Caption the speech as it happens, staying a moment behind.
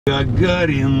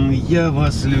Гагарин, я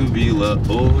вас любила.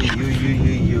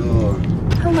 Ой-ой-ой-ой-ой.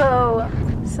 Hello.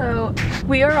 So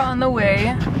we are on the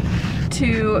way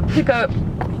to pick up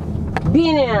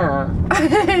Binya!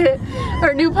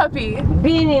 our new puppy.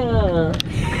 Binya!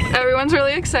 Everyone's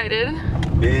really excited.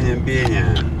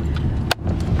 Беня.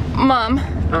 Mom,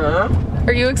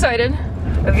 are you excited?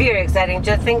 Very exciting.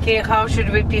 Just thinking, how should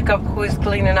we pick up who is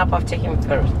cleaning up after him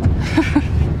first?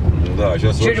 Да,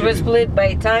 сейчас Should we split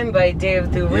by time, by day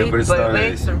of the week, by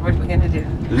weeks, or what we're gonna do?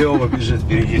 Лёва бежит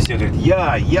впереди всех, говорит,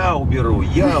 я уберу.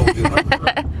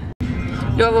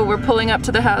 Lova, we're pulling up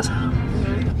to the house.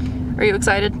 Are you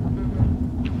excited?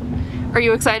 Are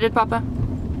you excited, Papa?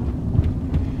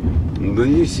 Да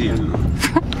не сильно.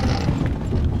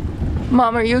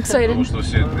 Mom, are you excited? Потому что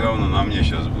все это говно на мне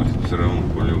сейчас будет, все равно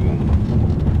по-любому.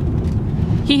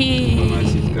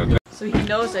 So he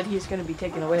knows that he's gonna be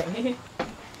taken away.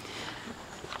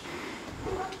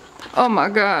 Oh my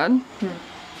god.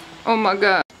 Oh my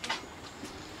god.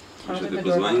 Что, ты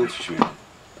позвонил чуть-чуть?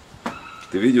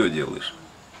 Ты видео делаешь?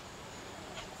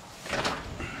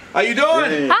 How you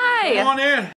doing? Hi! Come on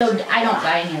in. So I don't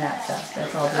buy any of that stuff.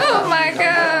 That's all. Oh my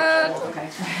god.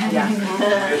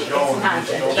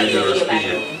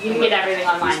 You can get everything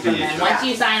online from them. Once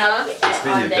you sign up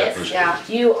on this,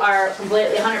 you are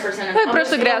completely 100%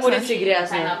 Просто грязно.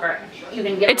 sign up for. You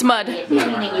can get It's mud.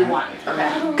 anything you want. Okay.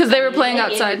 Because they were playing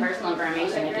outside. Personal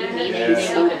information. If you need anything, you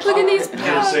can Look at these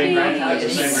That's the same brand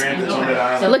that's on that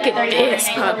island. So Look at every this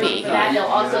day puppy. That they'll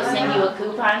also send you a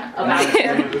coupon about.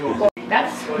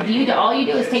 That's you. All you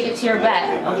do is take it to your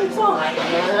vet.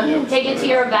 Take it to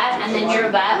your vet, and then your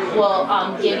vet will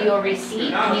give you a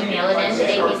receipt, and you mail it in to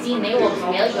ABC, and they will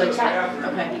mail you a check.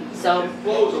 Okay. So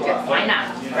why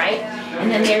not, right?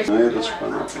 And then there's. Look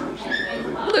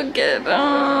at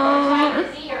them.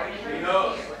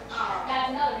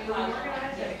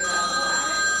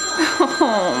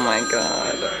 Oh my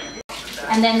god.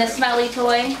 And then the smelly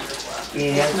toy.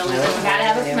 Yeah. Gotta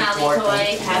have a smelly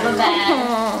toy. Have a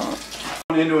bed.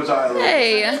 Into his island.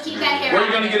 Hey. Keep that hair. Where are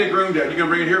you gonna get it groomed at? You gonna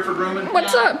bring it here for grooming?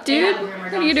 What's up, dude?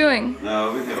 What are you doing?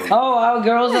 Oh, our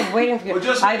girls are waiting for you. Well,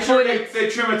 just I make sure put it. they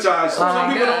trim its eyes. Oh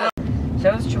Some people don't.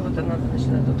 Сейчас чего-то надо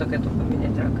начинать. Вот так эту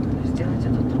поменять раковину, сделать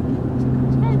эту трубу.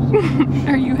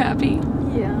 Are you happy?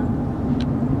 Yeah.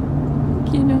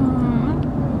 You know.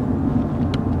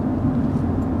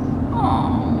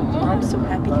 Oh, I'm so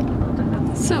happy.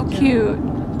 so cute.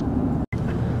 Wanna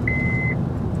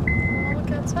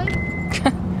look outside?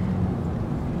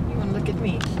 You wanna look at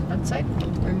me? Outside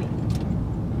or me?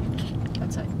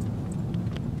 Outside.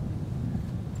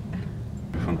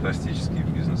 Фантастический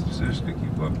бизнес, представляешь, какие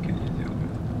бабки они делают.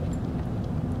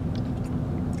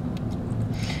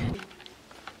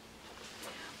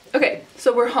 Okay,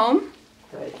 so we're home.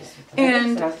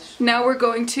 And now we're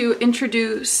going to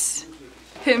introduce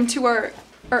him to our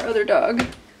other dog.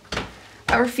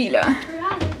 Our Filla.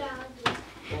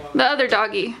 The other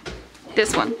doggy.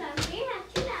 This one.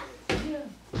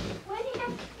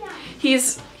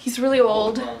 He's really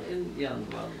old.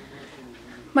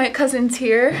 My cousin's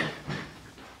here.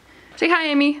 Say hi,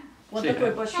 Amy.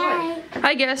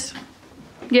 Hi, Guess.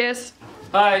 Yes.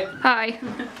 Hi. Hi.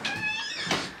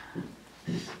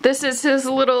 This is his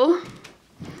little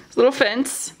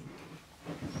fence.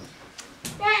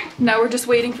 Now we're just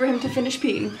waiting for him to finish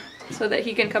peeing so that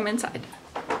he can come inside.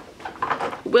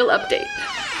 We'll update.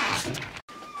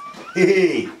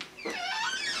 Hey!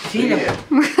 Филя.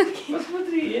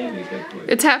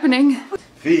 It's happening.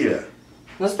 Филя!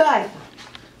 Ну ставь.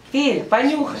 Филя,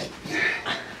 понюхай.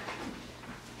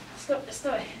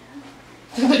 Стой.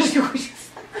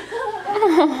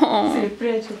 Oh.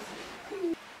 Прячется.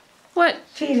 What?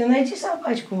 Филя, найди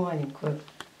собачку маленькую.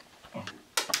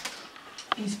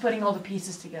 He's putting all the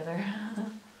pieces together.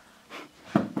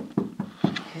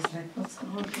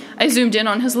 I zoomed in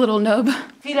on his little nub.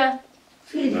 Fida.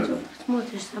 Филя, ты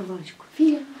смотришь собачку.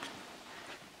 Филя.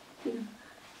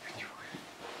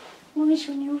 Он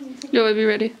еще не увидел. You'll be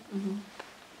ready.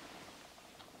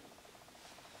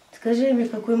 Скажи мне,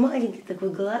 какой маленький, такой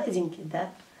гладенький, да?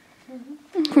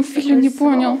 Филя не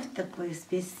понял. Такой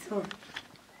весь софт.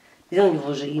 Видел, у него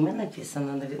уже имя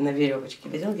написано на веревочке.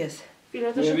 Видел, Гес?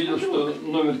 Я видел, что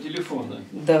номер телефона.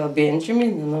 Да,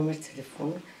 Бенджамин, номер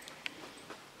телефона.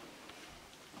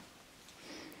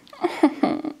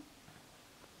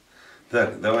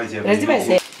 Так, давайте...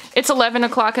 Раздевайся. It's 11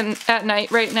 o'clock at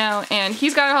night right now, and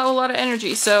he's got a whole lot of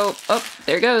energy, so... Oh,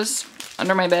 there he goes.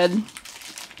 Under my bed.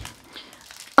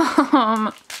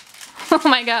 Oh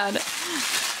my god.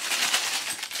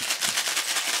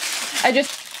 I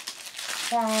just...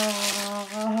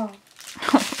 Oh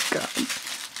my god.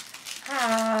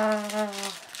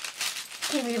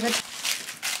 Can we leave it?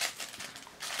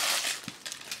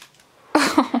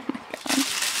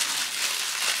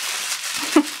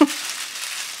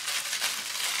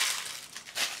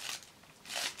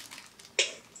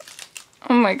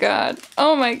 Oh my god.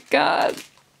 Oh my god.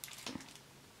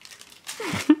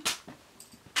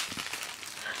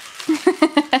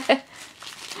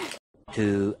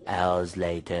 2 hours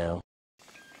later.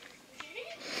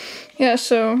 Yeah,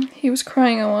 so he was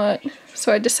crying a lot,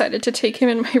 so I decided to take him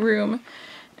in my room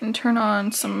and turn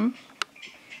on some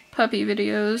puppy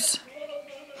videos.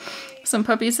 Some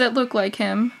puppies that look like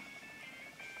him.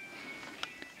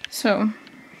 So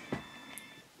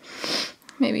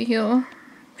maybe he'll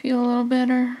feel a little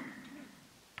better.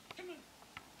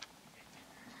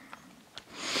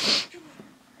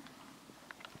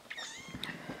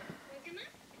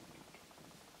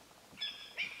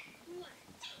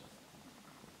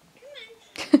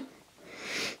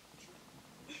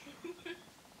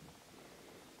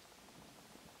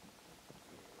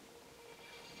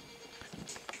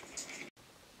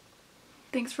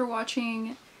 Thanks for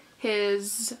watching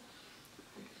his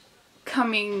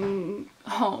coming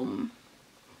home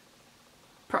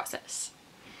process.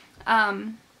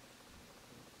 Yeah,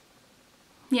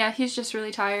 he's just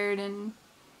really tired and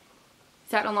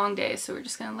he's had a long day, so we're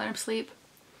just gonna let him sleep.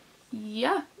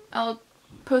 Yeah, I'll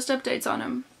post updates on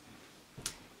him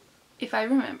if I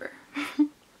remember.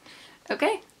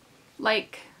 Okay,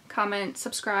 like, comment,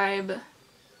 subscribe,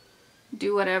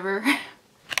 do whatever.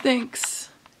 Thanks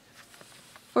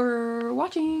for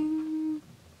watching.